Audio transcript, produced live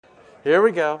Here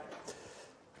we go.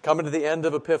 Coming to the end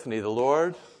of Epiphany, the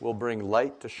Lord will bring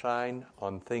light to shine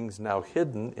on things now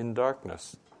hidden in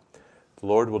darkness. The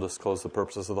Lord will disclose the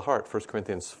purposes of the heart. 1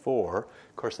 Corinthians 4.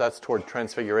 Of course, that's toward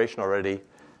Transfiguration already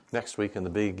next week in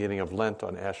the beginning of Lent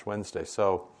on Ash Wednesday.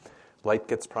 So light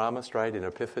gets promised, right? In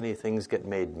Epiphany, things get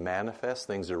made manifest,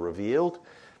 things are revealed.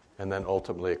 And then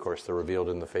ultimately, of course, they're revealed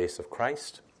in the face of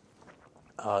Christ,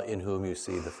 in whom you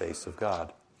see the face of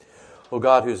God. O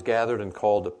God, who's gathered and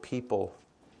called a people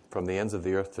from the ends of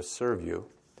the earth to serve you,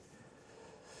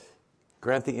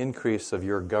 grant the increase of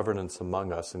your governance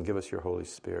among us and give us your Holy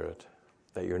Spirit,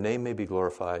 that your name may be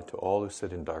glorified to all who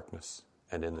sit in darkness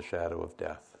and in the shadow of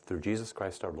death. Through Jesus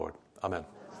Christ our Lord. Amen.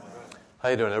 How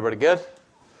you doing? Everybody good?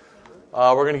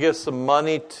 We're going to give some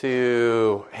money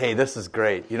to... Hey, this is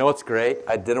great. You know what's great?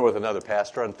 I had dinner with another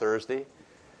pastor on Thursday.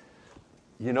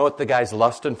 You know what the guy's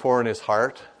lusting for in his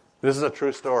heart? This is a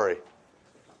true story.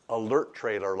 Alert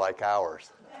trailer like ours.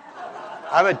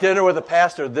 I'm at dinner with a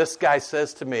pastor. This guy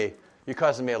says to me, "You're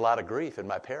causing me a lot of grief in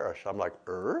my parish." I'm like,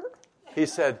 He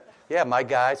said, "Yeah, my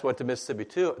guys went to Mississippi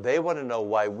too. They want to know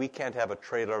why we can't have a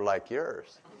trailer like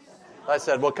yours." I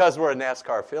said, "Well, because we're a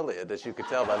NASCAR affiliate, as you can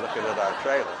tell by looking at our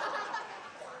trailer."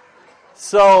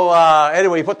 So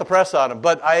anyway, he put the press on him.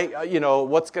 But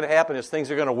what's going to happen is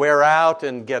things are going to wear out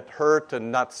and get hurt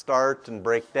and not start and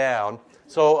break down.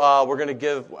 So we're going to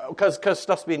give, because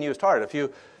stuff's being used hard. If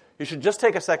you should just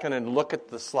take a second and look at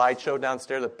the slideshow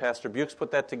downstairs that Pastor Bukes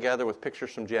put that together with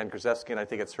pictures from Jan Grzeski, and I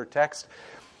think it's her text.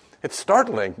 It's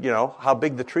startling, how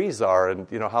big the trees are and,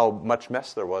 how much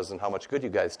mess there was and how much good you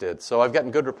guys did. So I've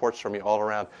gotten good reports from you all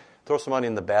around. Throw some money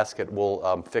in the basket.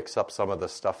 We'll fix up some of the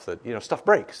stuff that, stuff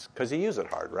breaks because you use it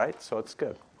hard, right? So it's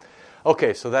good.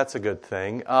 Okay, so that's a good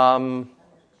thing. I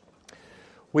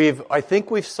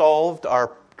think we've solved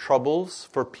our troubles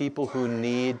for people who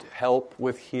need help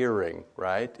with hearing,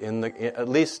 right? At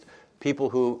least people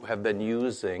who have been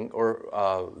using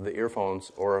or the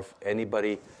earphones, or if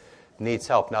anybody needs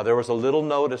help. Now, there was a little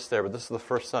notice there, but this is the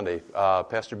first Sunday.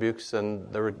 Pastor Bukes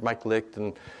and there were Mike Licht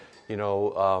and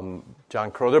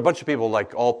John Crow. There are a bunch of people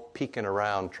all peeking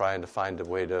around trying to find a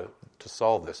way to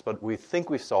solve this, but we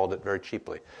think we solved it very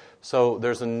cheaply. So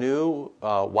there's a new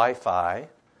Wi-Fi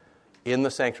in the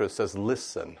sanctuary that says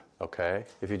 "Listen." Okay,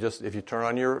 if you turn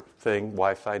on your thing,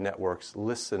 Wi-Fi networks,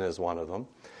 Listen is one of them.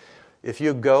 If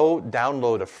you go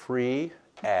download a free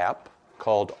app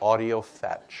called Audio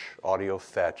Fetch.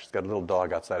 It's got a little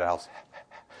dog outside the house.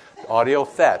 Audio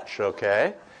Fetch,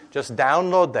 okay? Just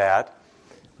download that.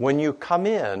 When you come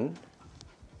in,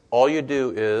 all you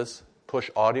do is push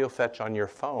Audio Fetch on your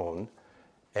phone,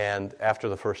 and after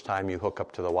the first time you hook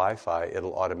up to the Wi-Fi,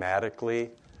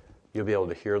 you'll be able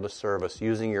to hear the service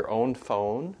using your own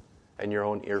phone and your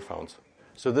own earphones.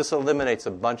 So this eliminates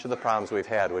a bunch of the problems we've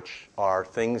had, which are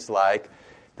things like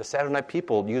the Saturday night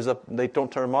people they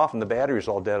don't turn them off and the battery's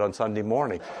all dead on Sunday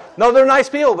morning. No, they're nice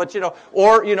people, but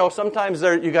sometimes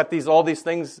you got all these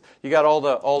things, you got all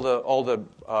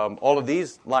of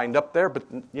these lined up there, but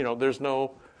there's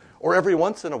no, or every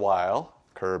once in a while,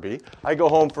 Kirby, I go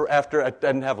home after I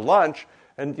didn't have lunch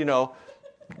and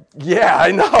yeah, I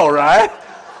know, right?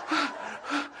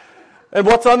 And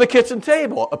what's on the kitchen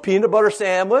table? A peanut butter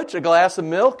sandwich, a glass of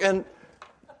milk, and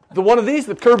one of these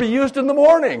that Kirby used in the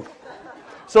morning.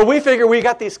 So we figure we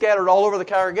got these scattered all over the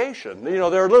congregation.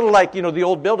 They're a little like, the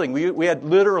old building. We had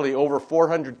literally over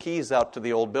 400 keys out to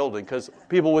the old building because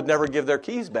people would never give their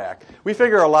keys back. We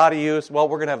figure a lot of use, we're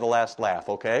going to have the last laugh,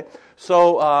 okay?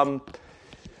 So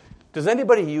does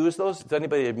anybody use those? Does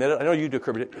anybody admit it? I know you do,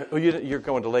 Kirby. You're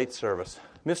going to late service.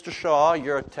 Mr. Shaw,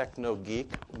 you're a techno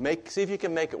geek. See if you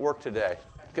can make it work today.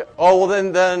 Oh, well,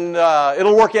 then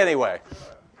it'll work anyway.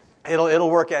 It'll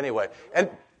work anyway. And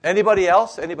anybody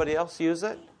else use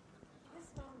it?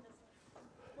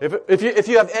 If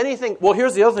you have anything, well,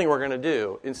 here's the other thing we're going to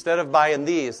do. Instead of buying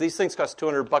these things cost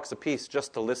 $200 a piece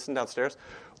just to listen downstairs.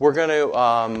 We're going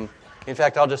to, in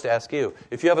fact, I'll just ask you.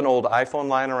 If you have an old iPhone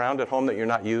lying around at home that you're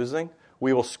not using,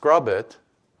 we will scrub it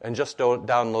and just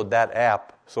download that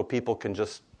app so people can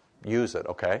just use it,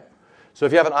 okay? So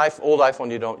if you have an old iPhone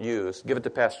you don't use, give it to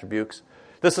Pastor Bukes.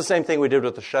 This is the same thing we did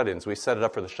with the shut-ins. We set it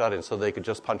up for the shut-ins so they could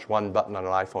just punch one button on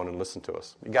an iPhone and listen to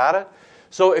us. You got it?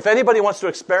 So if anybody wants to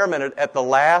experiment it at the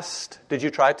last... Did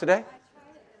you try it today?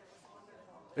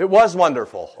 It was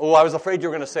wonderful. Oh, I was afraid you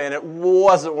were going to say, and it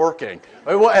wasn't working.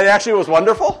 It actually was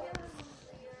wonderful?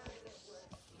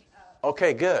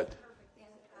 Okay, good.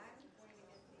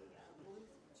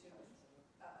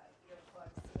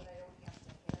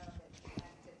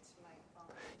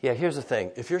 Yeah, here's the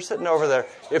thing. If you're sitting over there,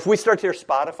 if we start to hear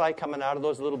Spotify coming out of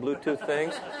those little Bluetooth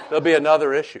things, there'll be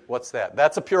another issue. What's that?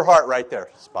 That's a pure heart right there.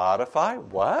 Spotify?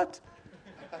 What?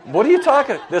 What are you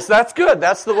talking? That's good.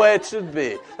 That's the way it should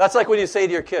be. That's like when you say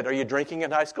to your kid, are you drinking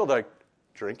in high school? They're like,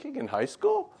 drinking in high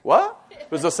school? What? It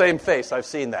was the same face. I've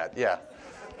seen that. Yeah.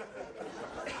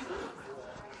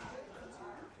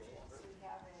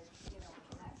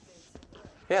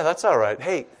 Yeah, that's all right.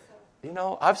 Hey,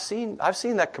 I've seen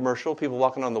that commercial, people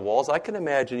walking on the walls. I can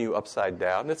imagine you upside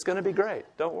down. It's going to be great.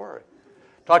 Don't worry.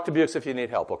 Talk to Bukes if you need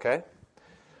help, okay?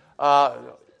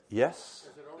 Yes?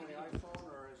 Is it only iPhone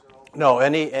or is it all? No,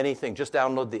 anything. Just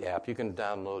download the app. You can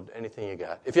download anything you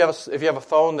got. If you have a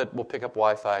phone that will pick up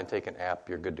Wi-Fi and take an app,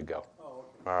 you're good to go. Oh,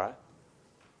 okay. All right?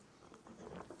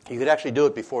 You could actually do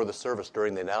it before the service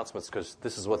during the announcements because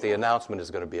this is what the announcement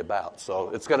is going to be about.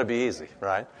 So it's going to be easy,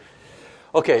 right?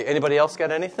 Okay, anybody else got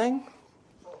anything?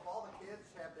 So if all the kids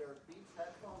have their Beats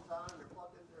headphones on and they're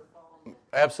plugged into their phone?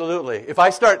 Absolutely.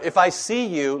 If I see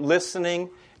you listening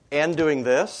and doing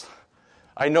this,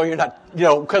 I know you're not,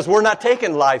 because we're not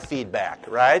taking live feedback,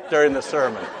 right, during the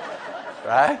sermon,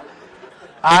 right?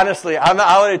 Honestly, I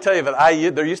want to tell you, but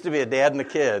there used to be a dad and a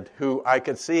kid who I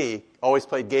could see always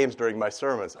played games during my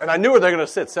sermons. And I knew where they're going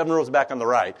to sit, 7 rows back on the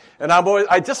right. And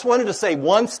I just wanted to say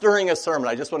once during a sermon,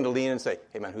 I just wanted to lean in and say,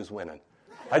 hey, man, who's winning?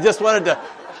 I just wanted to,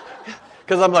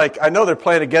 because I'm like, I know they're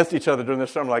playing against each other during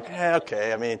this sermon. I'm like,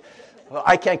 okay, I mean, well,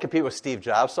 I can't compete with Steve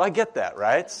Jobs, so I get that,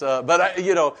 right? So, but,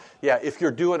 if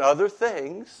you're doing other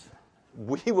things,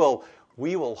 we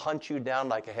will hunt you down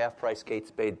like a half-price Kate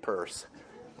Spade purse.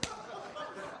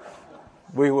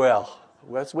 We will.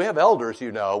 We have elders, We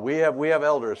have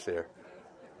elders here.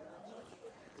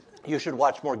 You should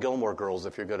watch more Gilmore Girls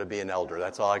if you're going to be an elder.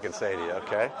 That's all I can say to you,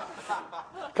 okay?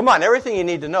 Come on, everything you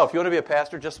need to know. If you want to be a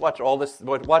pastor, just watch all this.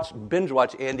 Binge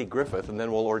watch Andy Griffith, and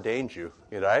then we'll ordain you,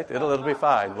 right? It'll be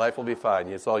fine. Life will be fine.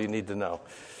 That's all you need to know.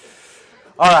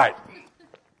 All right.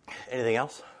 Anything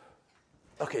else?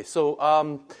 Okay,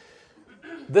 so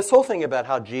this whole thing about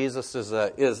how Jesus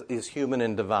is human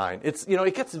and divine,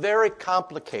 it gets very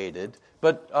complicated.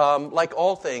 But like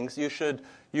all things, you should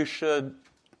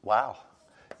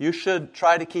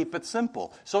try to keep it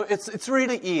simple. So it's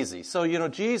really easy. So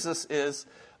Jesus is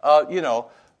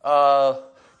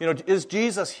is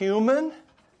Jesus human?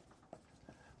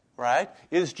 Right?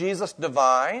 Is Jesus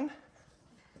divine?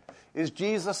 Is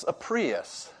Jesus a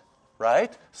Prius?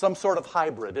 Right? Some sort of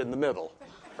hybrid in the middle.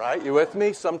 Right? You with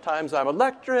me? Sometimes I'm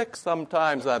electric,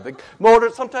 sometimes I'm the motor,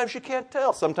 sometimes you can't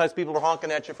tell. Sometimes people are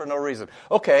honking at you for no reason.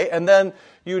 Okay, and then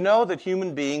you know that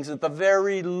human beings at the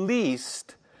very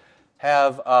least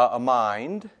have a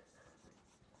mind.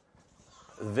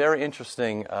 Very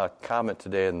interesting comment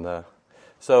today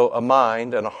so a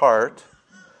mind and a heart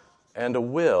and a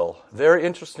will. Very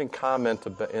interesting comment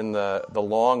in the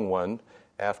long one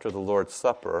after the Lord's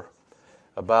Supper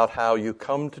about how you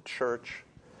come to church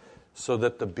so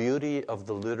that the beauty of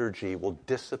the liturgy will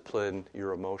discipline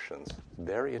your emotions.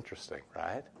 Very interesting,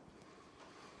 right?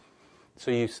 So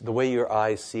the way your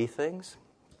eyes see things,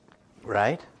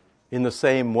 right? In the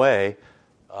same way,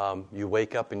 you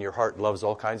wake up and your heart loves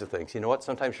all kinds of things. You know what?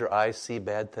 Sometimes your eyes see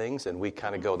bad things and we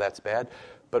kind of go, that's bad.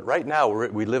 But right now,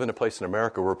 we live in a place in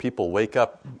America where people wake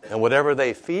up and whatever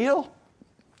they feel,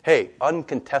 hey,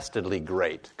 uncontestedly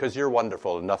great, because you're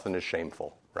wonderful and nothing is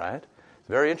shameful, right?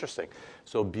 Very interesting.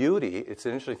 So beauty, it's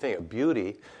an interesting thing.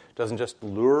 Beauty doesn't just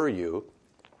lure you,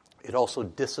 it also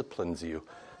disciplines you.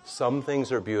 Some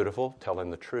things are beautiful, telling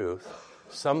the truth.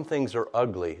 Some things are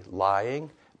ugly,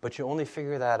 lying, but you only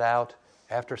figure that out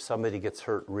after somebody gets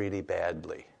hurt really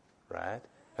badly, right?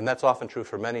 And that's often true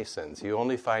for many sins. You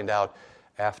only find out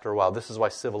after a while. This is why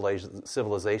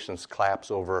civilizations collapse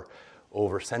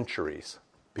over centuries,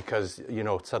 because,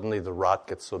 suddenly the rot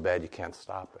gets so bad you can't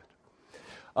stop it.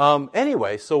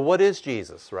 Anyway, so what is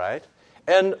Jesus, right?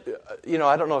 And,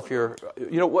 I don't know if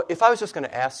if I was just going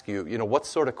to ask you, what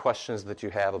sort of questions that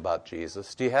you have about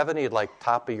Jesus, do you have any,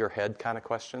 top of your head kind of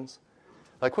questions?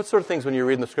 Like, what sort of things when you're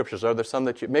reading the Scriptures, are there some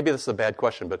that maybe this is a bad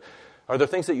question, but are there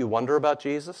things that you wonder about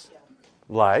Jesus? Yeah.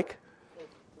 Like?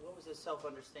 What was his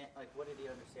self-understand, what did he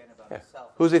understand about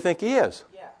himself? Who does he think he is?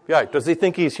 Yeah. Yeah, does he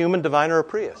think he's human, divine, or a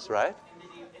Prius, right?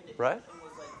 Right? And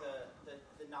was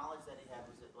the knowledge that he had,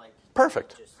 was it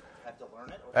Perfect. Just have to learn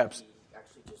it, or did he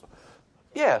actually just?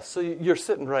 Yeah, so you're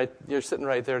sitting right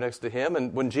there next to him,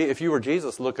 and if you were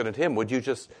Jesus looking at him, would you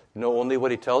just know only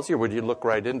what he tells you, or would you look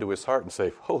right into his heart and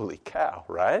say, "Holy cow!"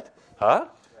 Right? Huh?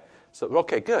 Right. So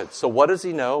okay, good. So what does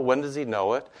he know? When does he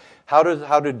know it? How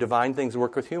do divine things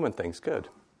work with human things? Good.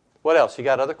 What else? You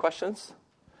got other questions?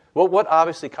 Well, what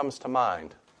obviously comes to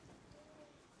mind?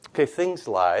 Okay, things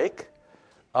like,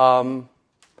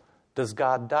 does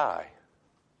God die?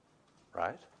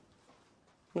 Right?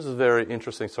 This is a very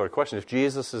interesting sort of question. If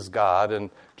Jesus is God and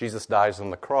Jesus dies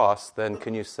on the cross, then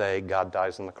can you say God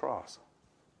dies on the cross?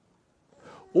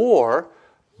 Or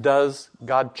does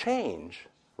God change?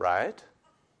 Right?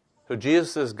 So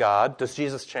Jesus is God. Does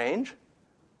Jesus change?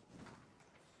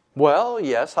 Well,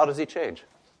 yes. How does he change?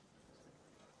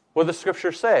 What does the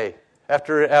Scripture say?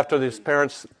 After his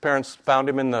parents found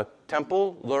him in the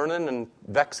temple, learning and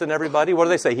vexing everybody, what do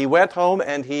they say? He went home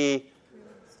and he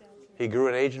grew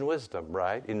in age and wisdom,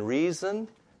 right? In reason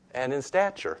and in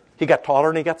stature. He got taller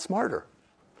and he got smarter.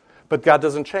 But God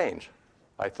doesn't change,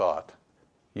 I thought.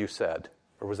 You said.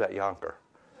 Or was that Yonker?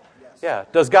 Yes. Yeah.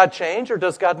 Does God change or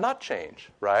does God not change,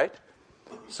 right?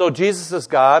 So Jesus is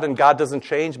God and God doesn't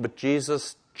change, but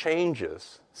Jesus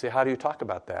changes. See, how do you talk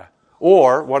about that?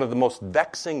 Or, one of the most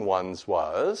vexing ones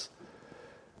was,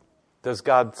 does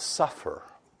God suffer?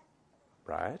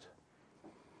 Right?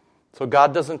 So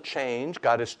God doesn't change.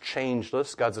 God is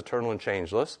changeless. God's eternal and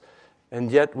changeless.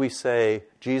 And yet we say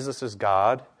Jesus is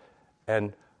God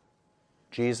and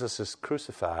Jesus is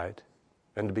crucified.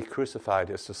 And to be crucified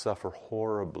is to suffer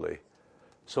horribly.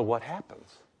 So what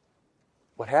happens?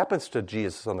 What happens to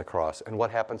Jesus on the cross? And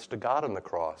what happens to God on the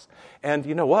cross? And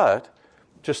you know what?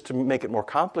 Just to make it more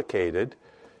complicated,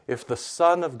 if the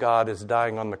Son of God is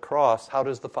dying on the cross, how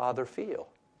does the Father feel?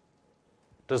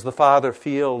 Does the Father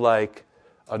feel like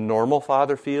a normal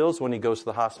father feels when he goes to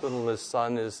the hospital and his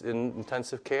son is in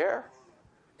intensive care?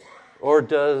 Or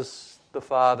does the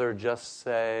Father just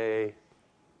say,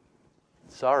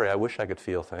 sorry, I wish I could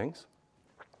feel things?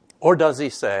 Or does he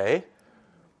say,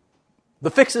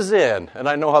 the fix is in, and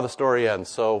I know how the story ends,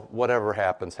 so whatever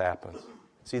happens, happens?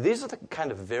 See, these are the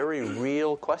kind of very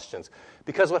real questions.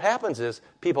 Because what happens is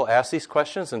people ask these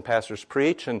questions and pastors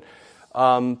preach and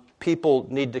people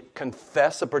need to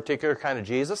confess a particular kind of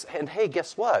Jesus. And hey,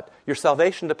 guess what? Your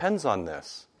salvation depends on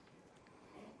this.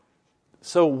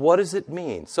 So what does it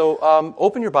mean? So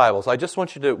open your Bibles. I just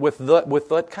want you to, with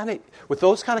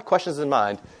those kind of questions in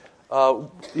mind, we're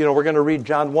going to read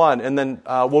John 1, and then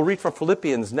we'll read from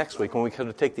Philippians next week when we kind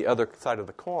of take the other side of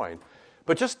the coin.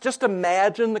 But just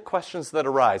imagine the questions that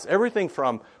arise. Everything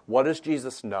from what does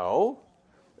Jesus know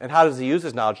and how does he use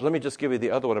his knowledge? Let me just give you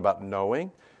the other one about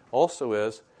knowing. Also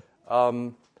is,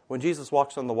 when Jesus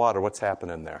walks on the water, what's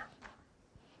happening there?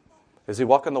 Does he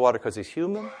walk on the water because he's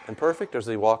human and perfect, or does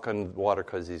he walk on water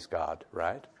because he's God,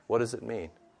 right? What does it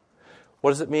mean?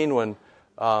 What does it mean when,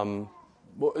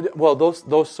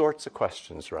 those sorts of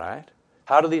questions, right?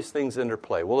 How do these things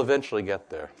interplay? We'll eventually get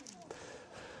there.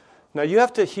 Now, you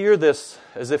have to hear this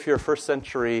as if you're a first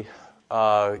century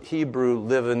Hebrew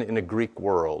living in a Greek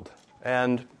world.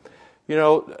 And,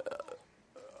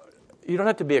 you don't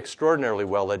have to be extraordinarily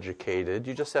well educated.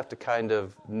 You just have to kind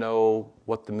of know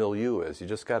what the milieu is. You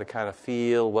just got to kind of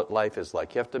feel what life is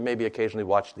like. You have to maybe occasionally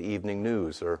watch the evening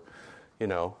news or,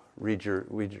 read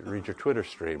your Twitter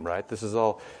stream, right? This is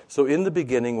all. So in the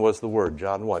beginning was the Word,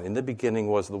 John 1. In the beginning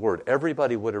was the Word.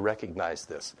 Everybody would have recognized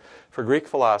this. For Greek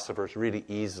philosophers, really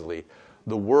easily,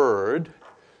 the Word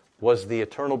was the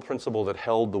eternal principle that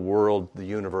held the world, the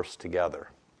universe together.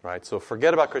 Right? So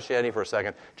forget about Christianity for a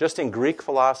second. Just in Greek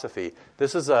philosophy,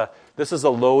 this is a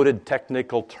loaded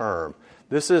technical term.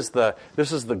 This is the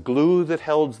glue that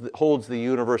holds the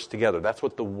universe together. That's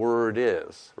what the Word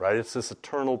is, right? It's this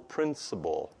eternal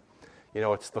principle.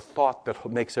 It's the thought that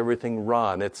makes everything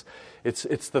run. It's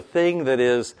the thing that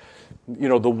is,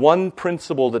 the one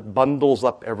principle that bundles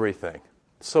up everything.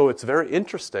 So it's very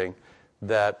interesting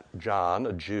that John,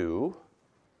 a Jew,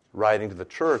 writing to the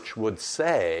church, would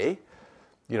say,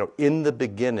 in the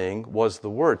beginning was the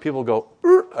Word. People go,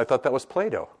 I thought that was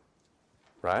Plato,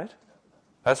 right?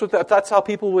 That's how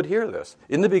people would hear this.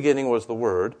 In the beginning was the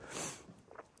Word,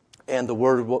 and the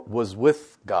Word was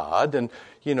with God. And,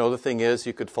 the thing is,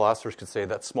 philosophers could say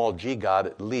that small g God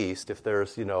at least, if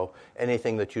there's,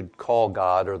 anything that you'd call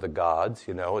God or the gods,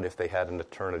 and if they had an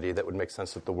eternity, that would make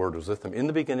sense that the Word was with them. In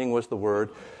the beginning was the Word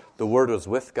was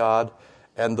with God,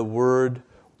 and the Word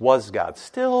was God.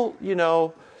 Still,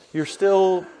 you're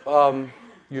still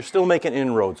making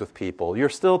inroads with people.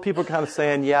 People kind of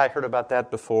saying, yeah, I heard about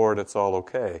that before, and it's all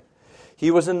okay.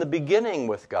 He was in the beginning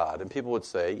with God, and people would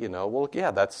say,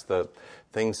 that's the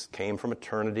things came from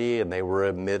eternity, and they were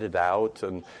emitted out,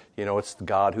 and, it's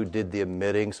God who did the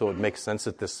emitting, so it makes sense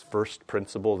that this first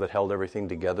principle that held everything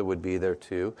together would be there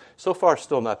too. So far,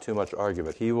 still not too much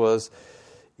argument. He was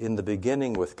in the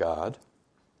beginning with God.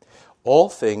 All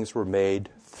things were made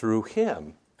through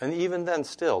him. And even then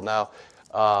still. Now,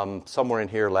 Somewhere in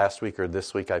here last week or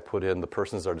this week I put in the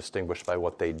persons are distinguished by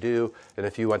what they do. And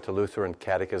if you went to Lutheran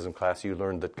catechism class, you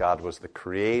learned that God was the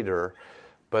creator.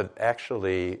 But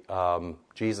actually,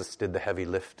 Jesus did the heavy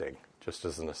lifting, just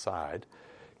as an aside.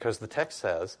 Because the text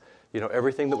says,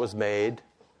 everything that was made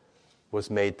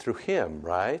through him,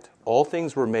 right? All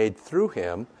things were made through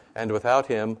him, and without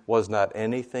him was not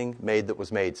anything made that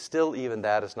was made. Still, even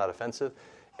that is not offensive.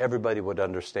 Everybody would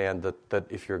understand that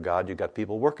if you're God, you've got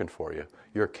people working for you.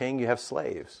 You're a king, you have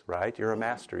slaves, right? You're a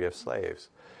master, you have slaves.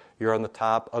 You're on the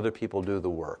top, other people do the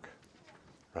work,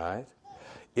 right?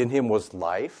 In him was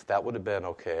life. That would have been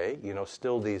okay.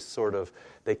 Still these sort of,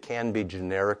 they can be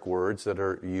generic words that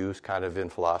are used kind of in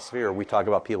philosophy, or we talk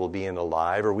about people being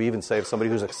alive, or we even say of somebody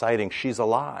who's exciting, she's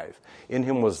alive. In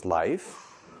him was life.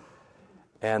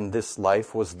 And this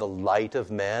life was the light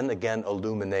of men. Again,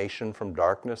 illumination from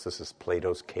darkness. This is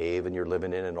Plato's cave, and you're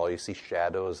living in, and all you see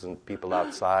shadows and people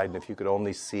outside. And if you could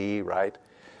only see, right,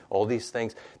 all these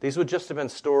things. These would just have been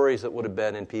stories that would have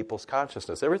been in people's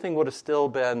consciousness. Everything would have still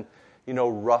been,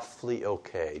 roughly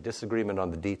okay. Disagreement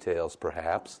on the details,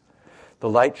 perhaps. The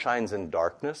light shines in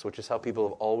darkness, which is how people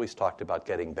have always talked about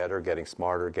getting better, getting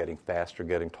smarter, getting faster,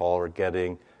 getting taller,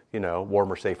 getting,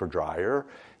 warmer, safer, drier.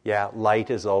 Yeah,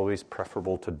 light is always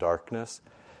preferable to darkness,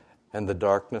 and the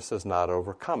darkness has not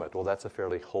overcome it. Well, that's a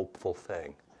fairly hopeful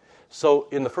thing. So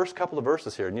in the first couple of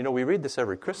verses here, and we read this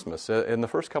every Christmas, in the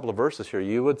first couple of verses here,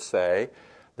 you would say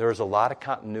there's a lot of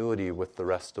continuity with the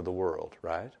rest of the world,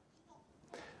 right?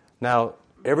 Now,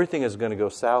 everything is going to go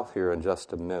south here in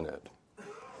just a minute.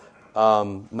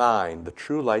 9, the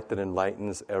true light that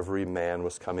enlightens every man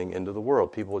was coming into the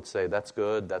world. People would say, that's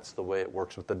good, that's the way it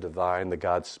works with the divine, the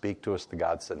gods speak to us, the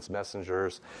God sends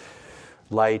messengers.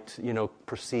 Light,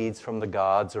 proceeds from the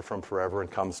gods or from forever and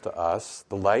comes to us.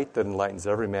 The light that enlightens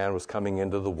every man was coming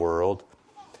into the world.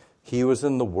 He was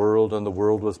in the world, and the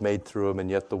world was made through him, and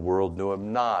yet the world knew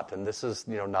him not. And this is,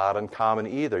 not uncommon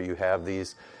either. You have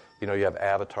these, you have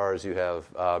avatars, you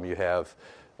have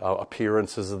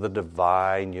appearances of the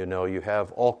divine, you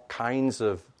have all kinds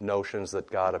of notions that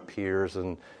God appears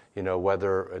and,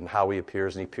 whether and how he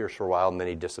appears, and he appears for a while and then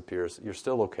he disappears. You're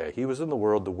still okay. He was in the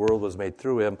world was made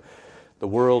through him, the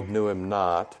world knew him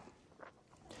not.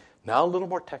 Now a little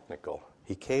more technical.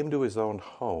 He came to his own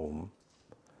home,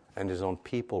 and his own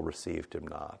people received him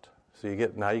not. So you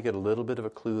get a little bit of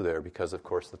a clue there, because of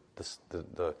course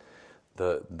the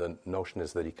notion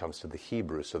is that he comes to the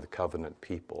Hebrews, so the covenant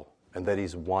people, and that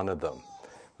he's one of them.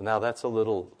 Now that's a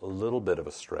little bit of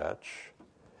a stretch.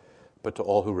 But to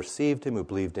all who received him, who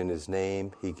believed in his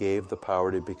name, he gave the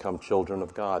power to become children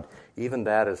of God. Even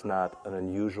that is not an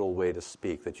unusual way to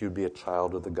speak, that you'd be a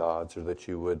child of the gods, or that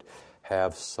you would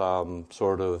have some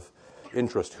sort of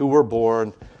interest. Who were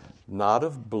born not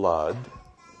of blood,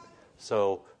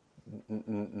 so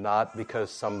not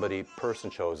because person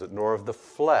chose it, nor of the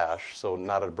flesh, so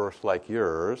not a birth like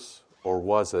yours, or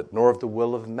was it, nor of the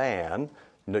will of man,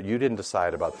 no, you didn't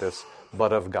decide about this,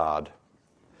 but of God.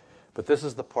 But this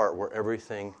is the part where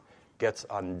everything gets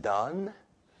undone,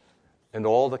 and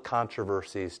all the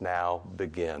controversies now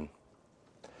begin.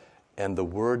 And the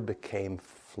Word became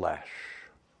flesh.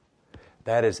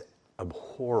 That is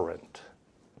abhorrent,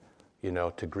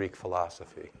 to Greek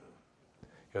philosophy.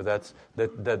 That's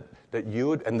that you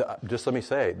would, and just let me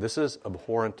say, this is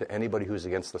abhorrent to anybody who's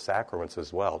against the sacraments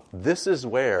as well. This is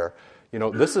where,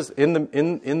 this is in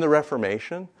the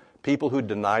Reformation. People who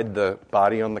denied the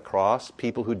body on the cross,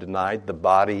 people who denied the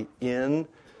body in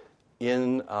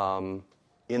the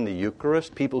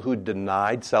Eucharist, people who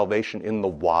denied salvation in the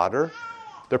water,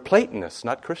 they're Platonists,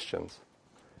 not Christians.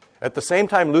 At the same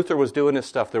time Luther was doing his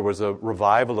stuff, there was a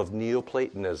revival of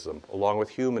Neoplatonism, along with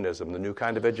humanism, the new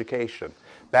kind of education,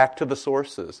 back to the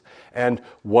sources. And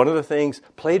one of the things,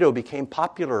 Plato became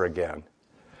popular again.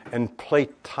 And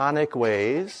Platonic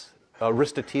ways,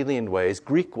 Aristotelian ways,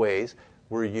 Greek ways,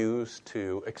 were used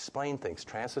to explain things.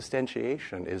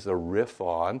 Transubstantiation is a riff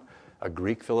on a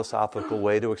Greek philosophical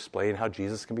way to explain how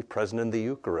Jesus can be present in the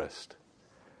Eucharist,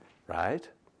 right?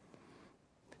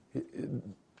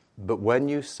 But when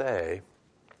you say,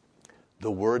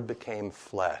 the Word became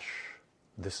flesh,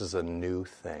 this is a new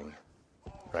thing,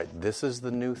 right? This is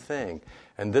the new thing.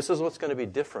 And this is what's going to be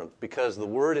different, because the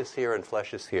Word is here and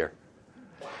flesh is here.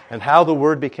 And how the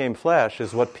Word became flesh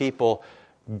is what people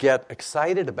get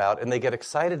excited about, and they get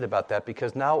excited about that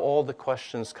because now all the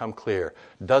questions come clear.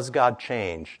 Does God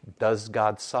change? Does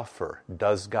God suffer?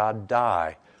 Does God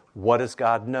die? What does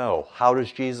God know? How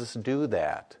does Jesus do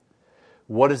that?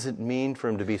 What does it mean for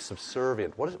him to be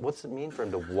subservient? What does it mean for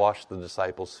him to wash the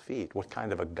disciples' feet? What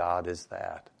kind of a God is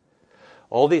that?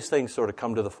 All these things sort of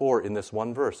come to the fore in this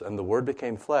one verse. And the Word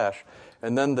became flesh.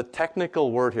 And then the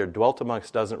technical word here, dwelt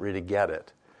amongst, doesn't really get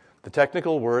it. The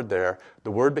technical word there,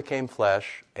 the Word became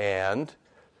flesh, and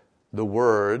the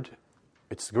Word,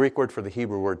 it's the Greek word for the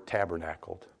Hebrew word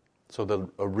tabernacled. So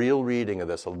a real reading of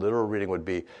this, a literal reading would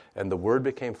be, and the Word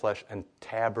became flesh and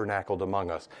tabernacled among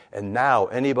us. And now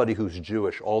anybody who's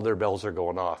Jewish, all their bells are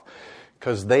going off.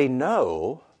 Because they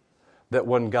know that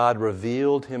when God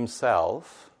revealed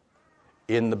himself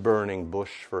in the burning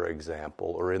bush, for example,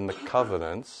 or in the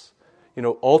covenants,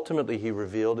 ultimately he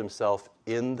revealed himself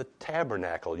in the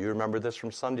tabernacle. You remember this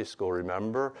from Sunday school,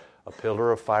 remember? A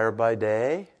pillar of fire by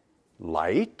day,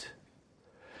 light,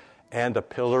 and a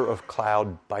pillar of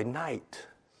cloud by night.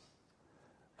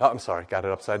 Oh, I'm sorry, got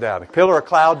it upside down. A pillar of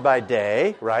cloud by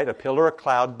day, right? A pillar of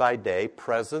cloud by day,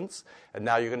 presence. And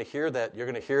now you're going to hear that. You're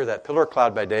going to hear that pillar of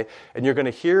cloud by day. And you're going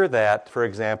to hear that, for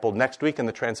example, next week in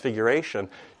the Transfiguration.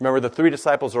 Remember, the 3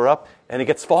 disciples are up, and it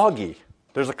gets foggy.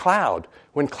 There's a cloud.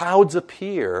 When clouds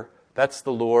appear, that's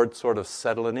the Lord sort of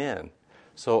settling in.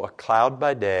 So a cloud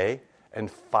by day and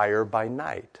fire by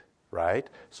night, right?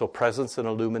 So presence and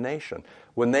illumination.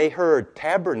 When they heard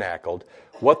tabernacled,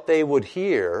 what they would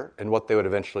hear and what they would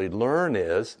eventually learn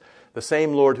is the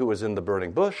same Lord who was in the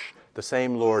burning bush, the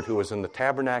same Lord who was in the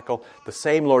tabernacle, the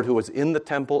same Lord who was in the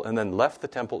temple and then left the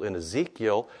temple in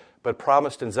Ezekiel, but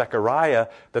promised in Zechariah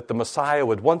that the Messiah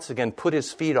would once again put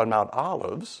his feet on Mount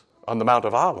Olives, on the Mount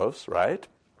of Olives, right?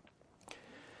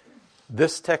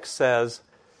 This text says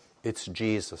it's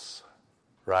Jesus,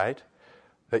 right?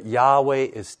 That Yahweh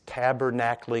is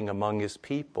tabernacling among his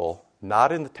people,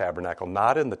 not in the tabernacle,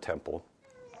 not in the temple,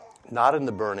 not in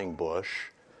the burning bush,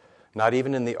 not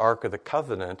even in the Ark of the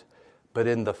Covenant, but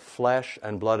in the flesh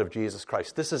and blood of Jesus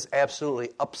Christ. This is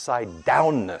absolutely upside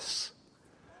downness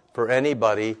for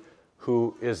anybody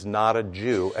who is not a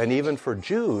Jew. And even for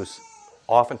Jews,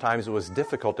 oftentimes it was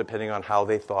difficult depending on how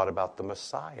they thought about the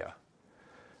Messiah.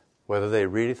 Whether they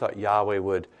really thought Yahweh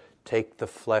would take the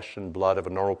flesh and blood of a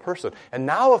normal person. And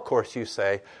now, of course, you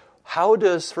say, how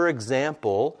does, for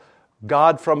example,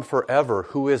 God from forever,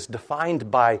 who is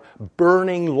defined by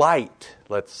burning light,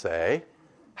 let's say,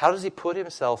 how does he put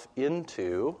himself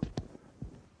into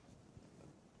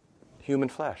human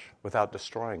flesh without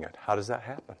destroying it? How does that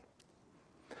happen?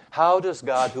 How does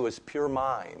God, who is pure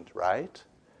mind, right,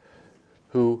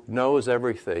 who knows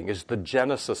everything, is the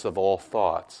genesis of all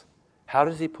thoughts, how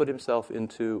does he put himself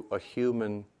into a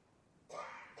human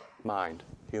mind,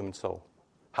 human soul?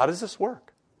 How does this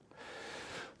work?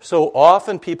 So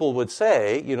often people would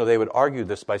say, they would argue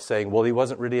this by saying, well, he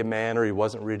wasn't really a man, or he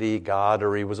wasn't really God,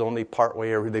 or he was only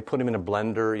partway, or they put him in a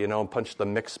blender, and punched the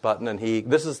mix button, and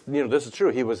this is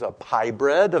true. He was a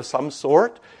hybrid of some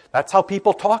sort. That's how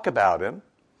people talk about him.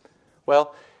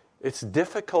 Well, it's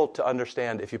difficult to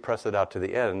understand if you press it out to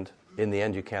the end. In the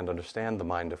end, you can't understand the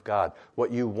mind of God.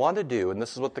 What you want to do, and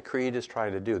this is what the Creed is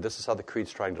trying to do, this is how the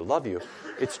Creed's trying to love you,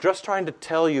 it's just trying to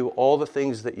tell you all the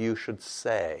things that you should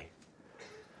say.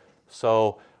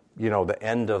 So, the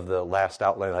end of the last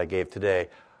outline I gave today,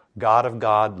 God of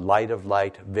God, light of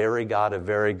light, very God of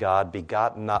very God,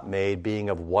 begotten, not made, being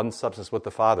of one substance with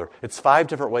the Father. It's 5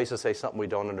 different ways to say something we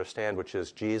don't understand, which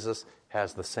is Jesus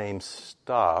has the same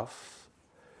stuff,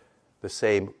 the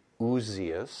same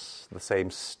ousios, the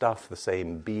same stuff, the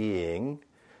same being,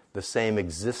 the same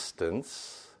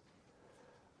existence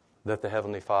that the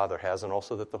Heavenly Father has, and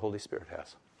also that the Holy Spirit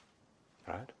has.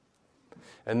 Right?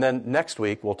 And then next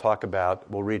week we'll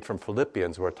read from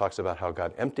Philippians, where it talks about how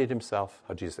God emptied himself,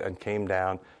 how Jesus and came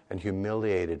down and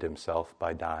humiliated himself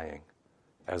by dying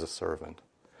as a servant.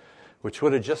 Which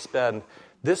would have just been,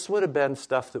 this would have been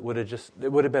stuff that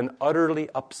it would have been utterly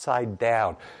upside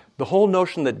down. The whole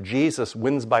notion that Jesus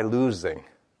wins by losing,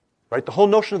 right? The whole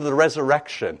notion of the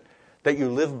resurrection, that you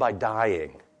live by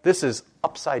dying. This is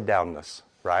upside downness,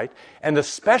 right? And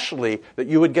especially that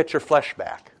you would get your flesh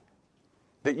back.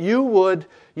 That you would,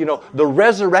 the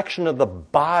resurrection of the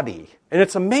body. And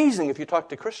it's amazing if you talk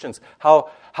to Christians,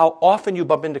 how often you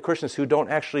bump into Christians who don't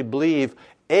actually believe,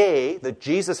 A, that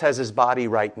Jesus has his body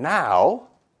right now,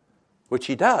 which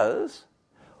he does,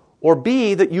 or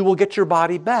B, that you will get your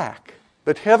body back.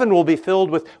 That heaven will be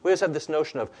filled with, we always have this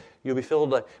notion of you'll be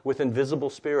filled with invisible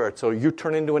spirits, or you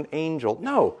turn into an angel.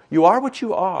 No, you are what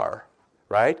you are,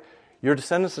 right? You're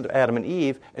descendants of Adam and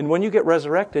Eve, and when you get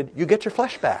resurrected, you get your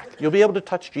flesh back. You'll be able to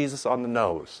touch Jesus on the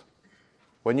nose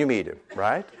when you meet him,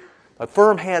 right? A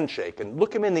firm handshake, and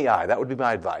look him in the eye. That would be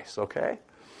my advice, okay?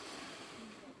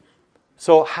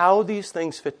 So how these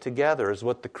things fit together is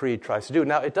what the Creed tries to do.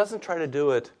 Now, it doesn't try to do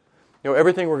it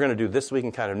Everything we're going to do this week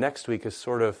and kind of next week is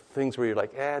sort of things where you're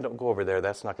like, don't go over there,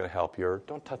 that's not going to help you, or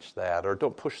don't touch that, or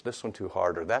don't push this one too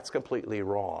hard, or that's completely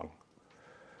wrong.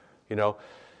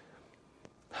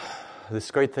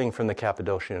 This great thing from the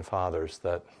Cappadocian Fathers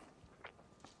that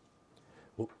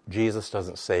Jesus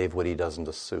doesn't save what he doesn't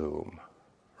assume,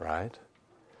 right?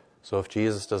 So if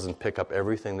Jesus doesn't pick up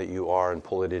everything that you are and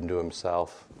pull it into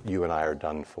himself, you and I are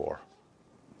done for,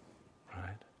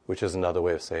 right? Which is another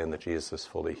way of saying that Jesus is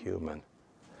fully human.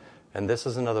 And this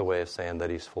is another way of saying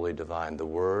that he's fully divine. The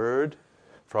Word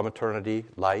from eternity,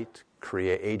 light,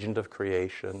 agent of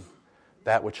creation,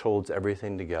 that which holds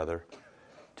everything together,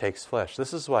 takes flesh.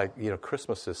 This is why,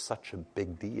 Christmas is such a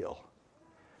big deal.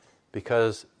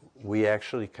 Because we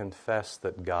actually confess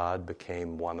that God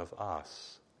became one of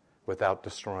us without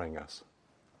destroying us.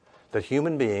 That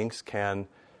human beings can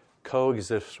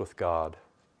coexist with God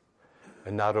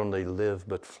and not only live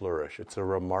but flourish. It's a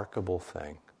remarkable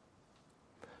thing.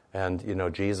 And,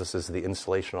 Jesus is the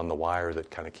insulation on the wire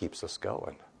that kind of keeps us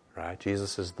going, right?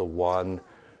 Jesus is the one,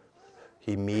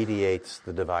 he mediates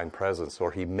the divine presence,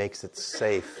 or he makes it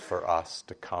safe for us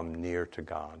to come near to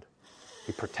God.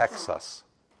 He protects us,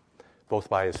 both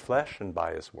by his flesh and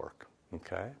by his work,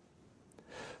 okay?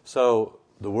 So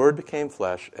the Word became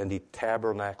flesh, and he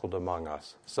tabernacled among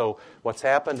us. So what's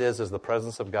happened is the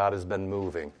presence of God has been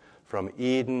moving from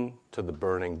Eden to the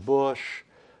burning bush,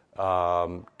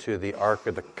 to the Ark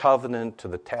of the Covenant, to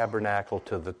the tabernacle,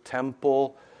 to the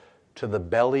temple, to the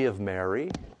belly of Mary,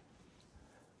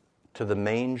 to the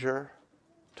manger,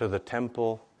 to the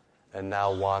temple, and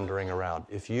now wandering around.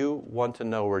 If you want to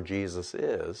know where Jesus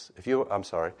is, if you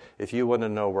want to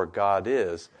know where God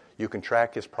is, you can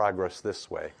track his progress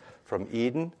this way. From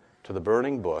Eden to the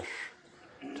burning bush,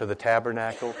 to the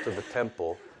tabernacle, to the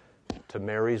temple, to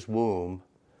Mary's womb,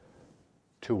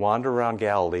 to wander around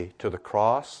Galilee, to the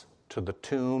cross, to the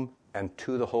tomb, and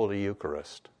to the Holy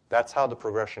Eucharist. That's how the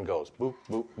progression goes. Boop,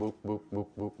 boop, boop, boop, boop,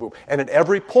 boop, boop. And at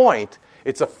every point,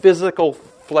 it's a physical,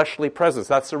 fleshly presence.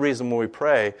 That's the reason when we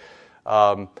pray,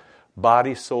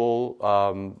 body, soul,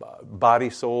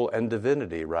 and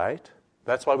divinity, right?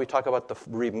 That's why we talk about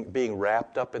being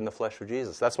wrapped up in the flesh of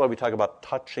Jesus. That's why we talk about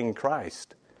touching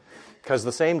Christ. Because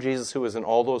the same Jesus who is in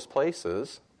all those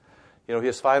places,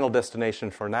 his final destination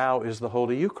for now is the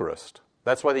Holy Eucharist.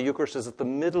 That's why the Eucharist is at the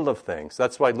middle of things.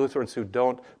 That's why Lutherans who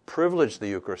don't privilege the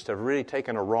Eucharist have really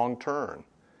taken a wrong turn.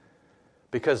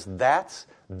 Because that's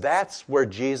where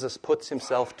Jesus puts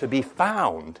himself to be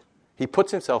found. He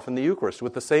puts himself in the Eucharist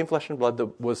with the same flesh and blood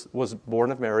that was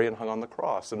born of Mary and hung on the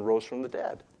cross and rose from the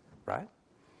dead. Right?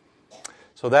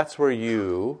 So that's where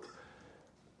you,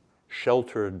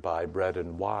 sheltered by bread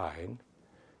and wine,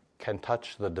 can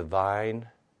touch the divine,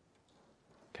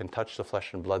 can touch the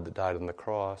flesh and blood that died on the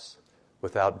cross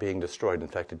without being destroyed. In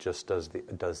fact, it just does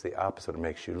the opposite. It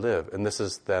makes you live. And this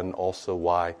is then also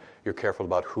why you're careful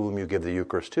about whom you give the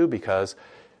Eucharist to, because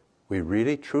we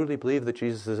really, truly believe that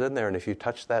Jesus is in there, and if you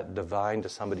touch that divine to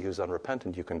somebody who's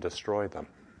unrepentant, you can destroy them.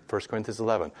 1 Corinthians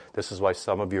 11. This is why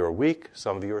some of you are weak,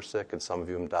 some of you are sick, and some of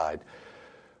you have died.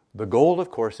 The goal,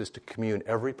 of course, is to commune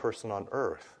every person on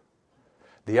earth.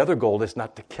 The other goal is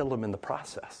not to kill them in the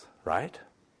process, right?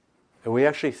 And we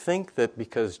actually think that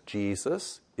because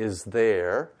Jesus is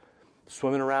there,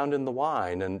 swimming around in the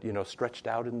wine and, stretched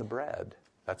out in the bread.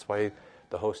 That's why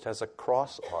the host has a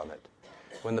cross on it.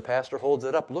 When the pastor holds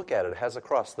it up, look at it. It has a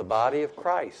cross, the body of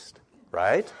Christ,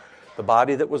 right? The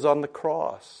body that was on the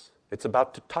cross. It's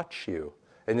about to touch you,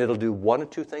 and it'll do one of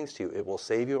two things to you. It will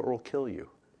save you or it will kill you,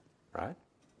 right?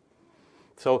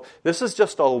 So this is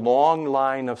just a long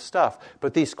line of stuff,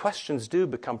 but these questions do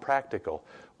become practical.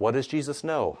 What does Jesus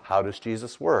know? How does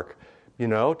Jesus work?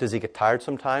 Does he get tired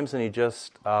sometimes and he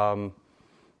just, does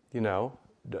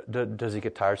he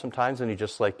get tired sometimes and he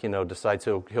just decides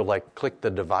he'll click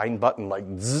the divine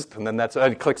button zzz, and then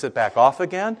he clicks it back off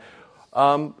again?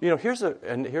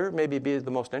 Here maybe be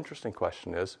the most interesting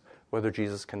question is whether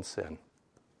Jesus can sin.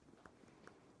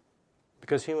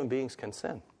 Because human beings can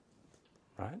sin,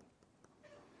 right?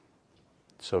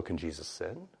 So can Jesus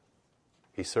sin?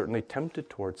 He's certainly tempted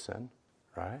towards sin,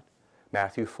 right?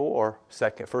 Matthew 4,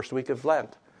 first week of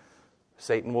Lent,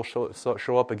 Satan will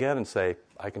show up again and say,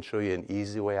 I can show you an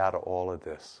easy way out of all of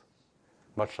this.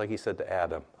 Much like he said to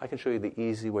Adam, I can show you the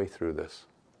easy way through this.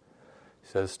 He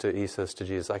says to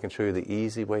Jesus, I can show you the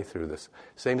easy way through this.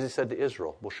 Same as he said to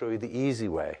Israel, we'll show you the easy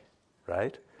way,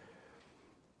 right?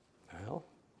 Well,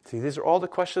 see, these are all the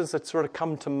questions that sort of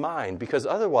come to mind, because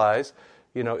otherwise,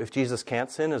 if Jesus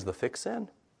can't sin, is the fix sin?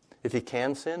 If he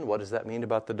can sin, what does that mean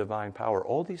about the divine power?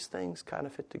 All these things kind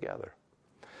of fit together.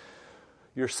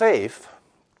 You're safe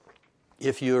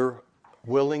if you're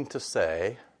willing to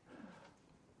say,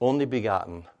 only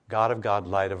begotten, God of God,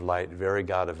 light of light, very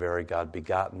God of very God,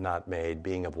 begotten, not made,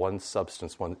 being of one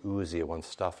substance, one ousia, one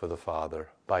stuff of the Father,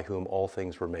 by whom all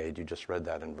things were made. You just read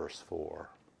that in verse 4.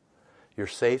 You're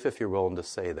safe if you're willing to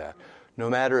say that. No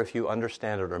matter if you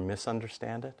understand it or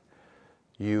misunderstand it,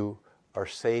 you are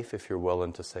safe if you're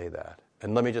willing to say that.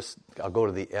 And I'll go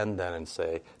to the end then and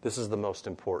say, this is the most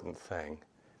important thing,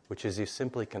 which is you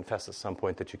simply confess at some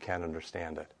point that you can't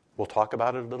understand it. We'll talk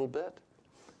about it a little bit.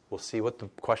 We'll see what the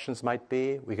questions might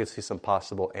be. We could see some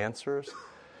possible answers.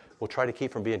 We'll try to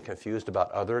keep from being confused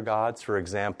about other gods. For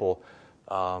example,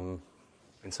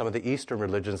 in some of the Eastern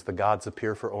religions, the gods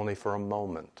appear only for a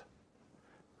moment,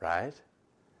 right?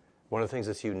 One of the things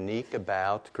that's unique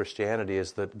about Christianity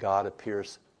is that God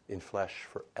appears in flesh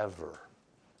forever.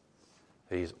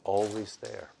 That He's always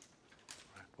there.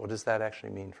 What does that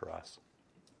actually mean for us?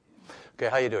 Okay,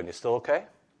 how you doing? You still okay?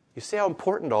 You see how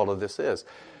important all of this is.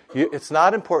 It's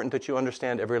not important that you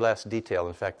understand every last detail.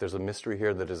 In fact, there's a mystery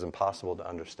here that is impossible to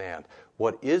understand.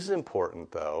 What is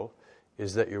important, though,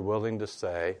 is that you're willing to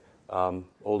say, oh,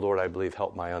 Lord, I believe,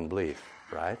 help my unbelief,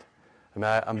 right? I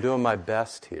mean, I'm doing my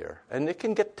best here. And it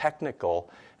can get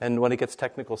technical, and when it gets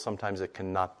technical, sometimes it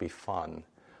cannot be fun.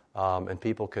 And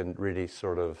people can really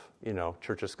sort of,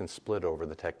 churches can split over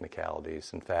the technicalities.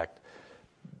 In fact,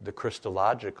 the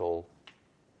Christological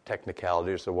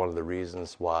technicalities are one of the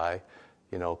reasons why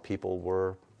people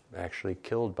were actually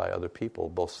killed by other people,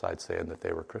 both sides saying that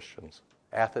they were Christians.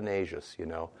 Athanasius,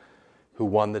 who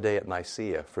won the day at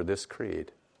Nicaea for this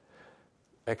creed,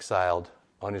 exiled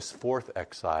on his fourth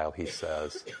exile, he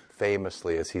says,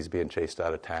 famously as he's being chased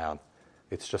out of town,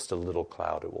 it's just a little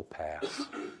cloud, it will pass,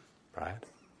 right?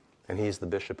 And he's the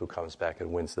bishop who comes back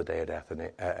and wins the day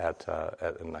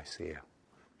at Nicaea.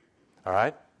 All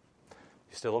right?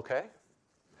 You still okay?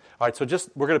 All right, so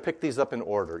we're going to pick these up in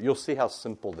order. You'll see how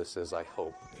simple this is, I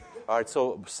hope. All right,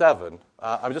 so 7.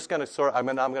 I'm just going to I'm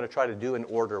going to try to do in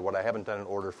order what I haven't done in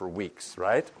order for weeks,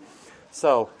 right?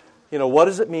 So, what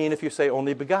does it mean if you say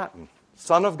only begotten?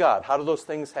 Son of God, how do those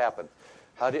things happen?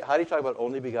 How do you talk about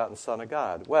only begotten Son of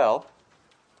God? Well,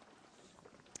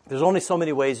 there's only so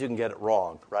many ways you can get it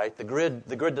wrong, right? The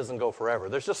grid doesn't go forever.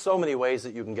 There's just so many ways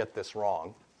that you can get this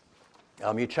wrong.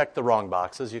 You check the wrong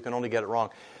boxes, you can only get it wrong.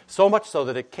 So much so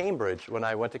that at Cambridge, when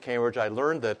I went to Cambridge, I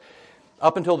learned that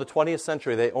up until the 20th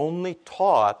century, they only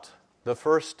taught the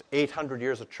first 800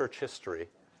 years of church history,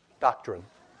 doctrine,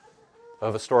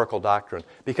 of historical doctrine,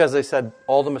 because they said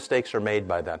all the mistakes are made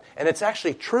by then. And it's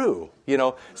actually true,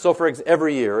 So for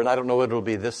every year, and I don't know what it'll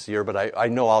be this year, but I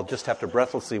know I'll just have to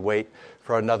breathlessly wait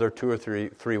for another 2 or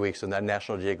 3 weeks, and then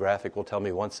National Geographic will tell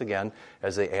me once again,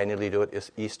 as they annually do at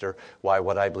Easter, why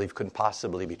what I believe couldn't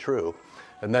possibly be true.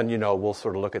 And then, we'll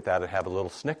sort of look at that and have a little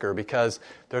snicker because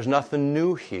there's nothing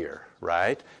new here,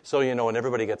 right? So, when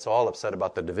everybody gets all upset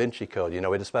about the Da Vinci Code,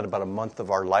 we just spent about a month of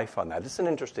our life on that. It's an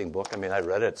interesting book. I mean, I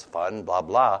read it. It's fun, blah,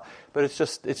 blah. But it's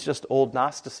just old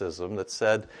Gnosticism that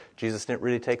said Jesus didn't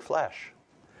really take flesh.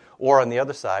 Or on the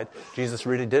other side, Jesus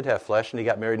really did have flesh and he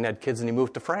got married and had kids and he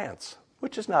moved to France,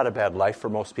 which is not a bad life for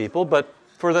most people, but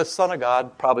for the Son of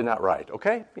God, probably not right,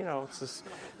 okay? It's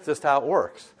just how it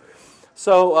works.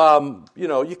 So,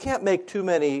 you can't make too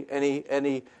many,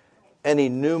 any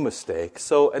new mistakes.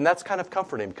 So, and that's kind of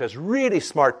comforting because really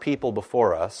smart people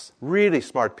before us, really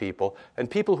smart people, and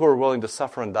people who are willing to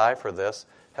suffer and die for this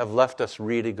have left us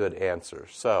really good answers.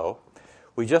 So,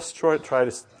 we just try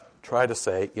to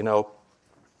say,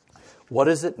 what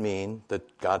does it mean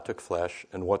that God took flesh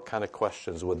and what kind of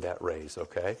questions would that raise,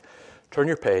 okay? Turn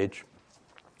your page.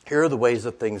 Here are the ways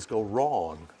that things go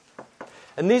wrong.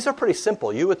 And these are pretty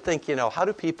simple. You would think, how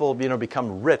do people,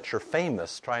 become rich or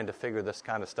famous trying to figure this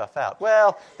kind of stuff out?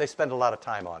 Well, they spend a lot of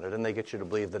time on it, and they get you to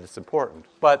believe that it's important.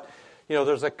 But,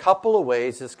 there's a couple of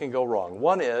ways this can go wrong.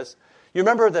 One is, you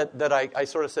remember that I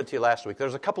sort of said to you last week,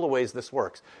 there's a couple of ways this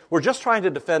works. We're just trying to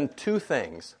defend two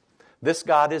things. This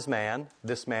God is man,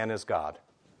 this man is God.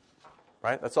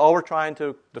 Right? That's all we're trying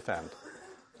to defend.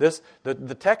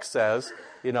 The text says,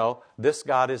 this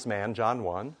God is man, John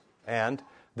 1, and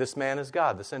this man is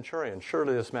God, the centurion.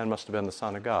 Surely this man must have been the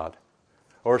Son of God.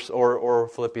 Or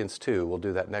Philippians 2, we'll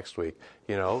do that next week.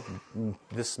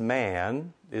 This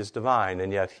man is divine,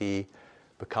 and yet he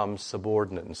becomes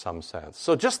subordinate in some sense.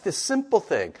 So just this simple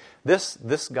thing. This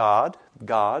God,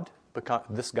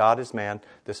 this God is man,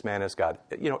 this man is God.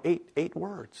 8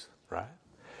 words, right?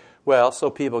 Well, so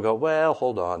people go, well,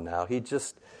 hold on now. He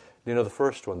just, the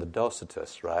first one, the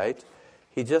Docetus, right?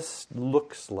 He just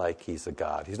looks like he's a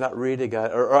god. He's not really a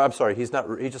god.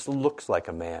 He just looks like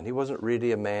a man. He wasn't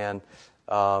really a man.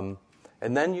 And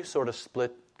then you sort of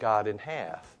split God in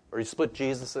half. Or you split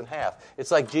Jesus in half.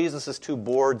 It's like Jesus is two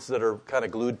boards that are kind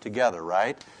of glued together,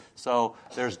 right? So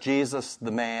there's Jesus,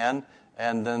 the man,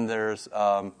 and then there's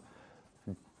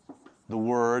the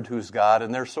Word, who's God,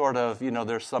 and there's sort of,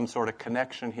 there's some sort of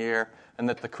connection here, and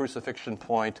at the crucifixion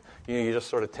point, you just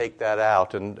sort of take that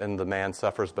out, and the man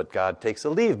suffers, but God takes a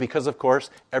leave, because, of course,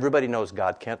 everybody knows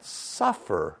God can't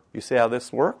suffer. You see how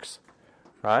this works,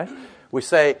 right? We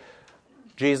say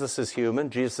Jesus is human,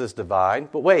 Jesus is divine,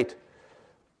 but wait,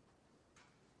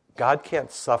 God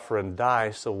can't suffer and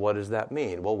die, so what does that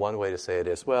mean? Well, one way to say it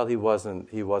is, well, he wasn't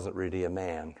really a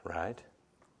man, right?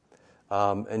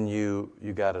 And you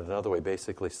got it another way,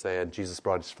 basically saying Jesus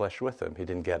brought his flesh with him. He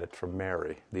didn't get it from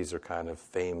Mary. These are kind of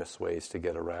famous ways to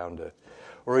get around it.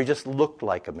 Or he just looked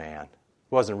like a man.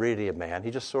 He wasn't really a man.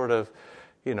 He just sort of,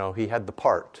 he had the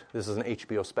part. This is an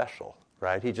HBO special,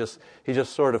 right? He just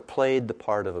sort of played the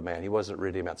part of a man. He wasn't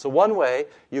really a man. So one way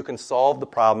you can solve the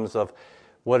problems of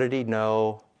what did he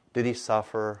know? Did he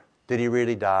suffer? Did he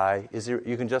really die?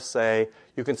 You can say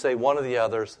one of the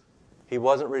others. He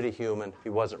wasn't really human. He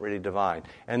wasn't really divine.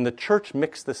 And the church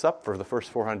mixed this up for the first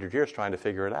 400 years trying to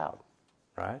figure it out,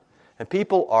 right? And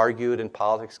people argued, and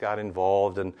politics got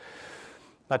involved, and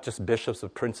not just bishops,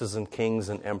 but princes and kings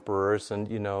and emperors,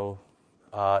 and,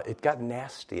 it got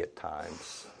nasty at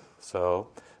times. But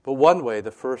one way,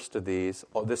 the first of these,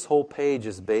 this whole page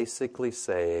is basically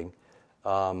saying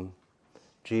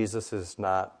Jesus is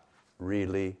not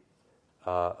really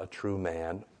a true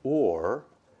man, or,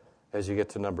 as you get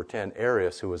to number 10,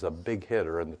 Arius, who was a big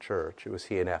hitter in the church, it was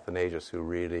he and Athanasius who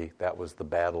really, that was the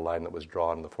battle line that was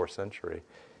drawn in the 4th century.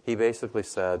 He basically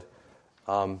said,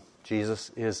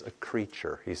 Jesus is a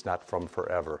creature. He's not from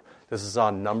forever. This is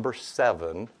on number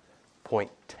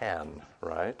 7.10,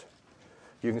 right?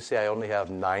 You can see I only have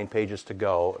 9 pages to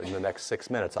go in the next 6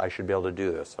 minutes. I should be able to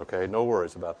do this, okay? No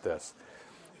worries about this.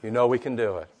 We can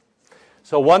do it.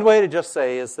 So one way to just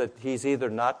say is that he's either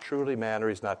not truly man or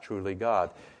he's not truly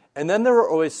God. And then there are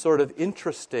always sort of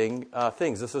interesting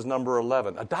things. This is number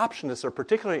 11. Adoptionists are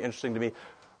particularly interesting to me,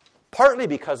 partly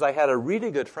because I had a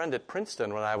really good friend at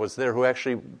Princeton when I was there who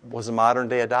actually was a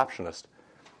modern-day adoptionist.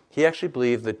 He actually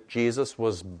believed that Jesus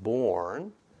was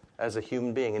born as a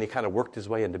human being, and he kind of worked his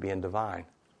way into being divine.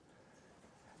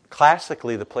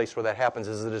 Classically, the place where that happens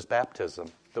is at his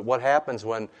baptism. That what happens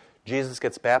when Jesus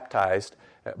gets baptized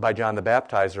by John the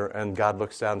Baptizer, and God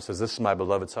looks down and says, "This is my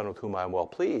beloved Son with whom I am well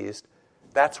pleased,"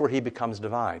 that's where he becomes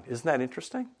divine. Isn't that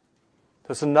interesting?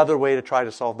 That's another way to try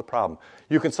to solve the problem.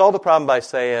 You can solve the problem by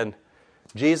saying,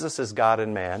 Jesus is God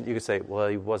and man. You could say, well,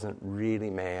 he wasn't really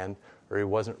man, or he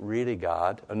wasn't really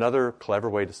God. Another clever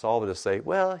way to solve it is say,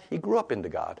 well, he grew up into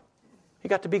God. He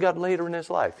got to be God later in his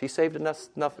life. He saved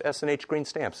enough S&H green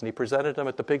stamps, and he presented them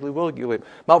at the Piggly Wiggly,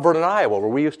 Mount Vernon, Iowa, where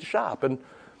we used to shop. And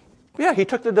yeah, he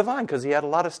took the divine because he had a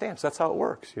lot of stamps. That's how it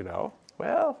works,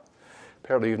 Well,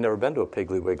 apparently you've never been to a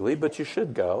Piggly Wiggly, but you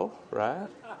should go, right?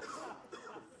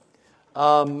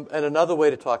 And another way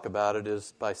to talk about it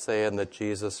is by saying that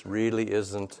Jesus really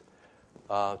isn't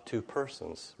two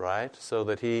persons, right? So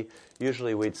that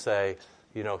usually we'd say,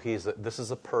 this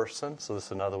is a person, so this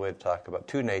is another way to talk about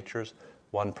two natures,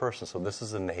 one person. So this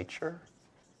is a nature,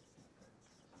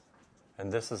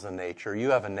 and this is a nature.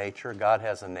 You have a nature, God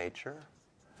has a nature,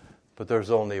 but there's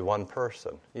only one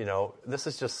person. This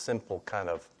is just simple kind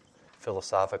of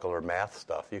philosophical or math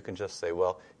stuff. You can just say,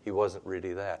 well, he wasn't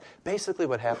really that. Basically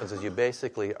what happens is you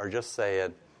basically are just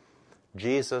saying,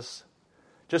 Jesus,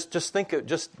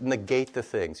 just negate the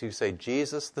things. You say,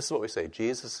 Jesus, this is what we say,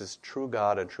 Jesus is true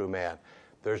God and true man.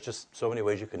 There's just so many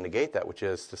ways you can negate that, which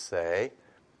is to say,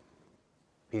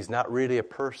 he's not really a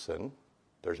person.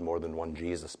 There's more than one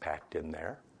Jesus packed in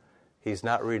there. He's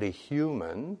not really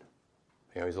human.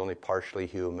 He's only partially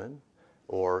human.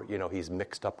 Or, he's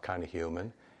mixed up kind of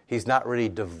human. He's not really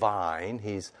divine.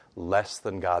 He's less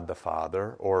than God the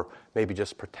Father, or maybe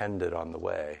just pretended on the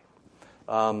way.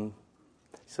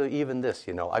 So even this,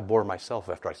 I bore myself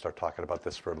after I start talking about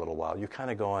this for a little while. You're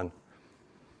kind of going,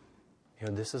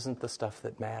 this isn't the stuff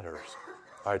that matters.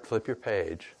 All right, flip your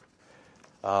page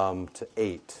to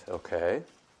 8, okay?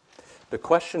 The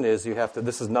question is,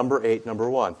 this is number 8, number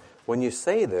 1. When you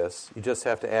say this, you just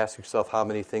have to ask yourself how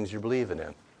many things you're believing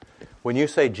in. When you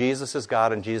say Jesus is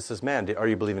God and Jesus is man, are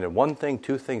you believing in one thing,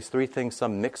 two things, three things,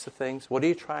 some mix of things? What are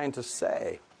you trying to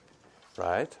say,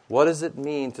 right? What does it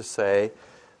mean to say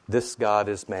this God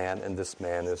is man and this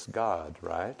man is God,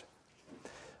 right?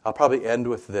 I'll probably end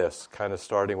with this, kind of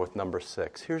starting with number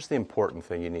 6. Here's the important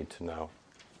thing you need to know.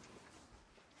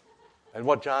 And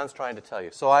what John's trying to tell you.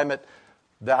 So I'm at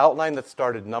the outline that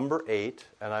started number 8,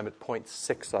 and I'm at point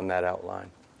 6 on that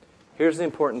outline. Here's the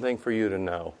important thing for you to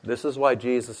know. This is why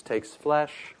Jesus takes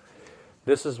flesh.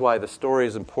 This is why the story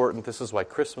is important. This is why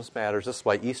Christmas matters. This is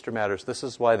why Easter matters. This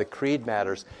is why the creed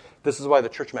matters. This is why the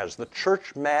church matters. The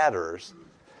church matters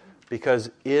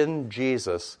because in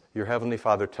Jesus, your Heavenly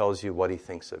Father tells you what He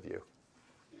thinks of you.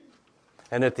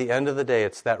 And at the end of the day,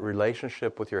 it's that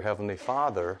relationship with your Heavenly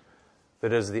Father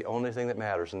that is the only thing that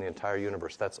matters in the entire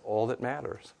universe. That's all that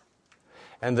matters.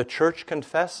 And the church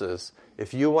confesses,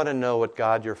 if you want to know what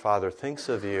God your Father thinks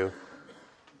of you,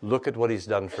 look at what He's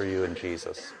done for you in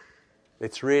Jesus.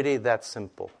 It's really that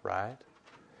simple, right?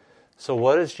 So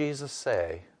what does Jesus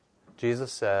say?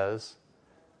 Jesus says,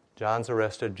 John's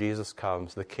arrested, Jesus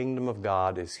comes, the kingdom of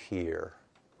God is here,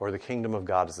 or the kingdom of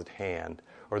God is at hand,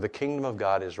 or the kingdom of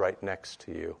God is right next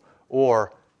to you,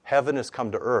 or heaven has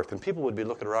come to earth. And people would be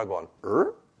looking around going,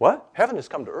 Earth? What? Heaven has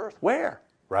come to earth? Where?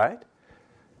 Right?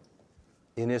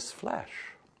 In His flesh.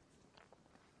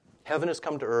 Heaven has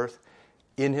come to earth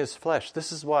in His flesh.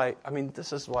 This is why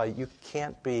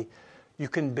you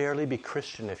can barely be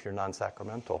Christian if you're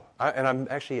non-sacramental.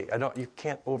 You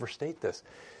can't overstate this.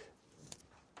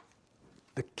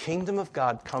 The kingdom of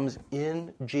God comes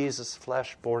in Jesus'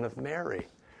 flesh, born of Mary,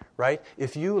 right?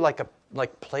 If you, like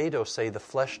Plato, say the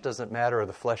flesh doesn't matter or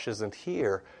the flesh isn't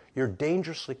here, you're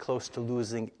dangerously close to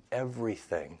losing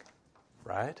everything,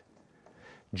 right?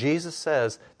 Jesus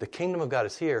says the kingdom of God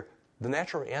is here. The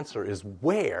natural answer is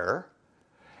where?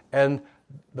 And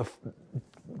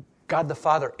God the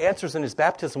Father answers in His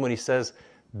baptism when He says,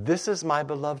 this is my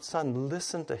beloved Son,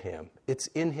 listen to Him. It's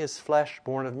in His flesh,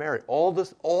 born of Mary. All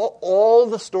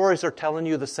the stories are telling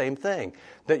you the same thing,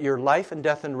 that your life and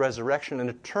death and resurrection and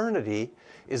eternity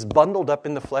is bundled up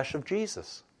in the flesh of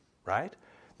Jesus, right?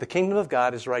 The kingdom of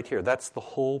God is right here. That's the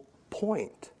whole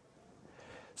point.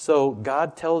 So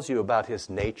God tells you about His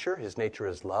nature. His nature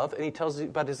is love, and He tells you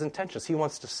about His intentions. He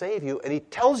wants to save you, and He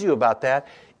tells you about that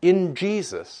in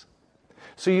Jesus.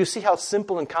 So you see how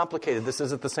simple and complicated this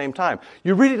is at the same time.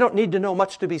 You really don't need to know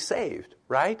much to be saved,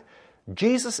 right?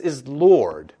 Jesus is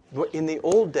Lord. In the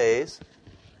old days,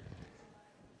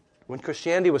 when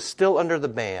Christianity was still under the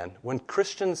ban,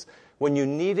 when you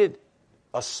needed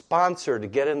a sponsor to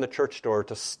get in the church door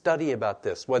to study about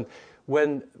this,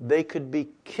 when they could be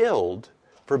killed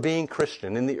for being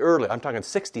Christian in the early, I'm talking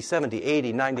 60, 70,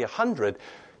 80, 90, 100,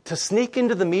 to sneak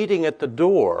into the meeting at the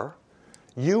door,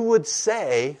 you would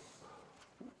say,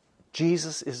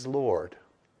 Jesus is Lord.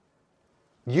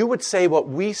 You would say what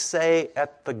we say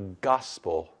at the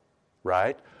gospel,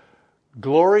 right?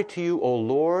 Glory to you, O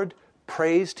Lord.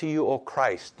 Praise to you, O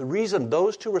Christ. The reason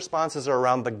those two responses are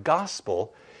around the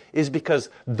gospel is because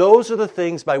those are the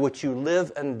things by which you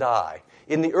live and die.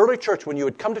 In the early church, when you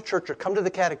would come to church or come to the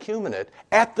catechumenate,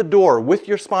 at the door with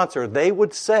your sponsor, they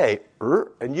would say,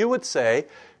 and you would say,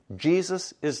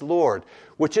 Jesus is Lord,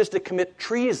 which is to commit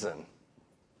treason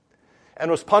and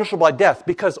was punishable by death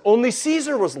because only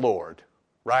Caesar was Lord,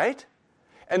 right?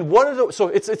 And so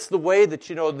it's the way that,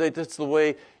 it's the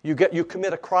way you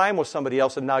commit a crime with somebody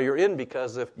else and now you're in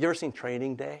because you ever seen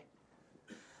Training Day?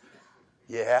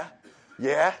 Yeah?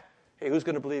 Hey, who's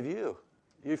going to believe you?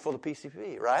 You're full of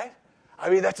PCP, right? I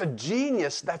mean, that's a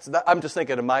genius. I'm just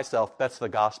thinking to myself, that's the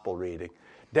gospel reading.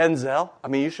 Denzel,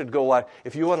 you should go watch.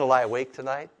 If you want to lie awake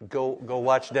tonight, go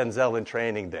watch Denzel in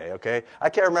Training Day, okay? I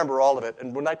can't remember all of it.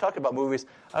 And when I talk about movies,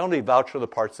 I only vouch for the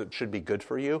parts that should be good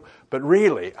for you. But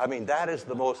really, that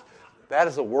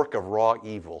is a work of raw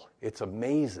evil. It's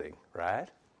amazing, right?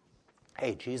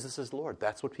 Hey, Jesus is Lord.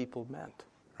 That's what people meant,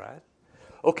 right?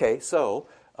 Okay, so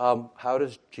how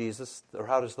does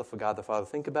God the Father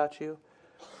think about you?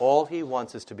 All He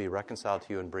wants is to be reconciled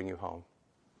to you and bring you home.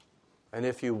 And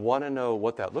if you want to know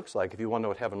what that looks like, if you want to know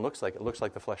what heaven looks like, it looks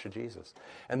like the flesh of Jesus.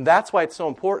 And that's why it's so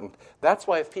important. That's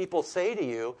why if people say to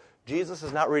you, Jesus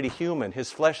is not really human,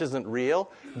 His flesh isn't real,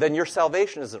 then your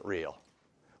salvation isn't real.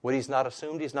 When He's not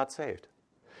assumed, He's not saved.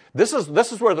 This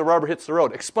is where the rubber hits the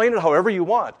road. Explain it however you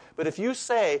want. But if you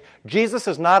say Jesus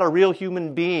is not a real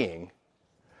human being,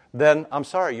 then I'm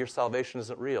sorry, your salvation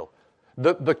isn't real.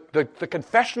 The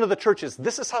confession of the church is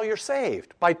this is how you're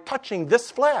saved, by touching this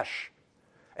flesh.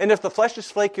 And if the flesh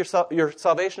is fake, your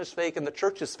salvation is fake and the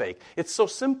church is fake. It's so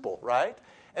simple, right?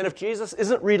 And if Jesus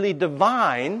isn't really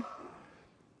divine,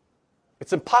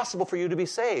 it's impossible for you to be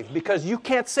saved because you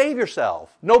can't save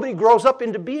yourself. Nobody grows up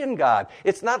into being God.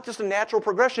 It's not just a natural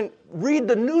progression. Read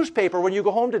the newspaper when you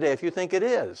go home today if you think it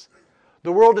is.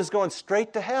 The world is going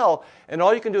straight to hell, and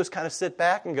all you can do is kind of sit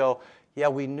back and go, yeah,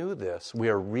 we knew this. We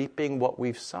are reaping what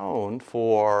we've sown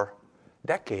for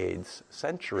decades,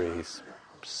 centuries,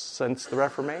 since the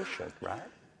Reformation, right?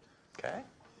 Okay?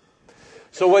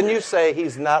 So when you say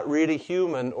He's not really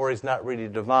human or He's not really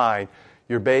divine,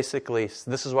 you're basically,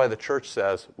 this is why the church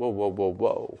says,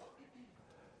 whoa.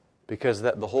 Because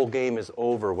the whole game is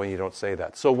over when you don't say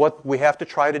that. So what we have to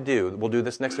try to do, we'll do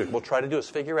this next week, we'll try to do is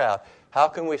figure out how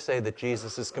can we say that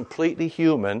Jesus is completely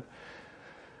human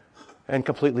and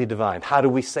completely divine. How do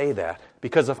we say that?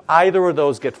 Because if either of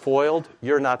those get foiled,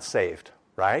 you're not saved,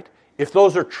 right? If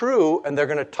those are true and they're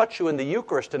going to touch you in the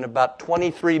Eucharist in about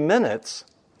 23 minutes,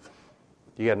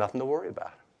 you got nothing to worry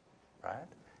about, right?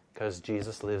 Because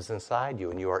Jesus lives inside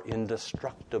you and you are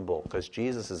indestructible because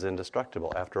Jesus is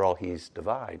indestructible. After all, he's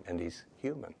divine and he's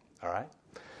human, all right?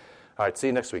 All right, see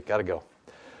you next week. Got to go.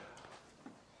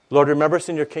 Lord, remember us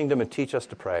in your kingdom and teach us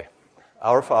to pray.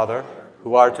 Our Father,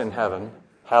 who art in heaven,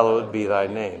 hallowed be thy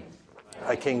name.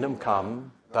 Thy kingdom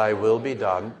come, thy will be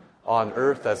done, on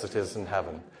earth as it is in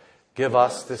heaven. Give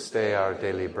us this day our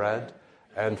daily bread,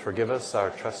 and forgive us our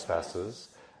trespasses,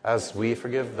 as we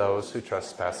forgive those who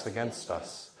trespass against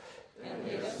us.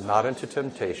 Not into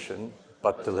temptation,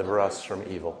 but deliver us from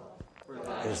evil.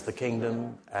 Is the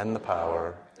kingdom and the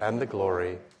power and the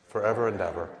glory forever and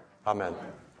ever. Amen.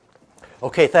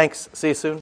 Okay, thanks. See you soon.